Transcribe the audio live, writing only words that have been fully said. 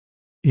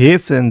Hey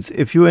friends,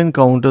 if you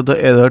encounter the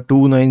error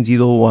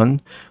 2901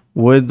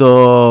 with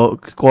the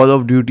Call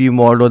of Duty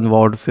Modern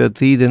Warfare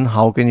 3, then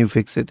how can you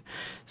fix it?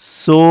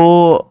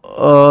 So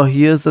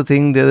here's the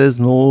thing, there is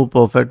no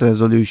perfect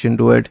resolution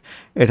to it.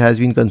 It has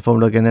been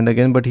confirmed again and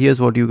again, but here's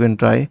what you can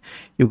try.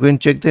 You can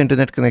check the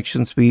internet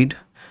connection speed,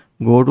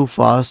 go to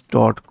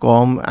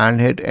fast.com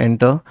and hit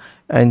enter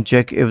and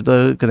check if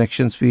the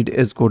connection speed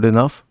is good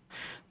enough.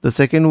 The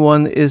second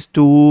one is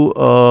to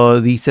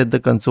reset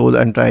the console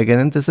and try again.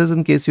 And this is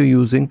in case you're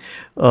using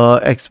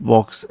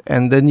Xbox.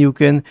 And then you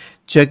can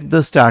check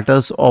the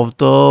status of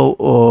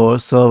the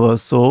server.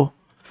 So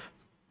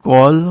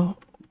Call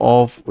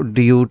of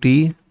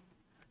Duty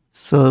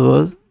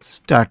server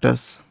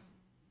status.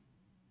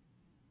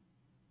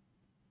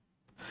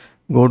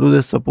 Go to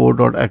the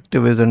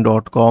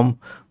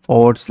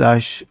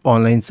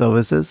support.activision.com/online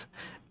services,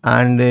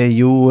 and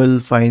you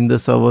will find the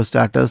server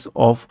status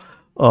of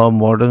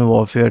Modern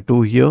Warfare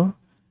 2 here,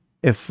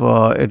 if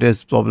it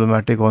is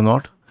problematic or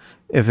not.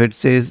 If it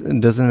says it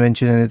doesn't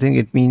mention anything,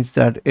 it means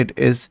that it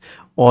is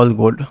all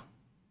good.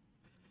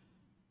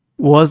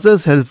 Was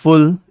this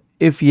helpful?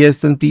 If yes,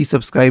 then please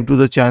subscribe to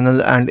the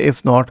channel, and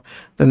if not,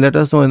 then let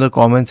us know in the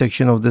comment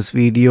section of this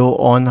video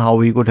on how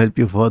we could help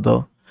you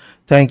further.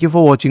 Thank you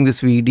for watching this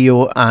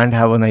video and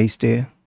have a nice day.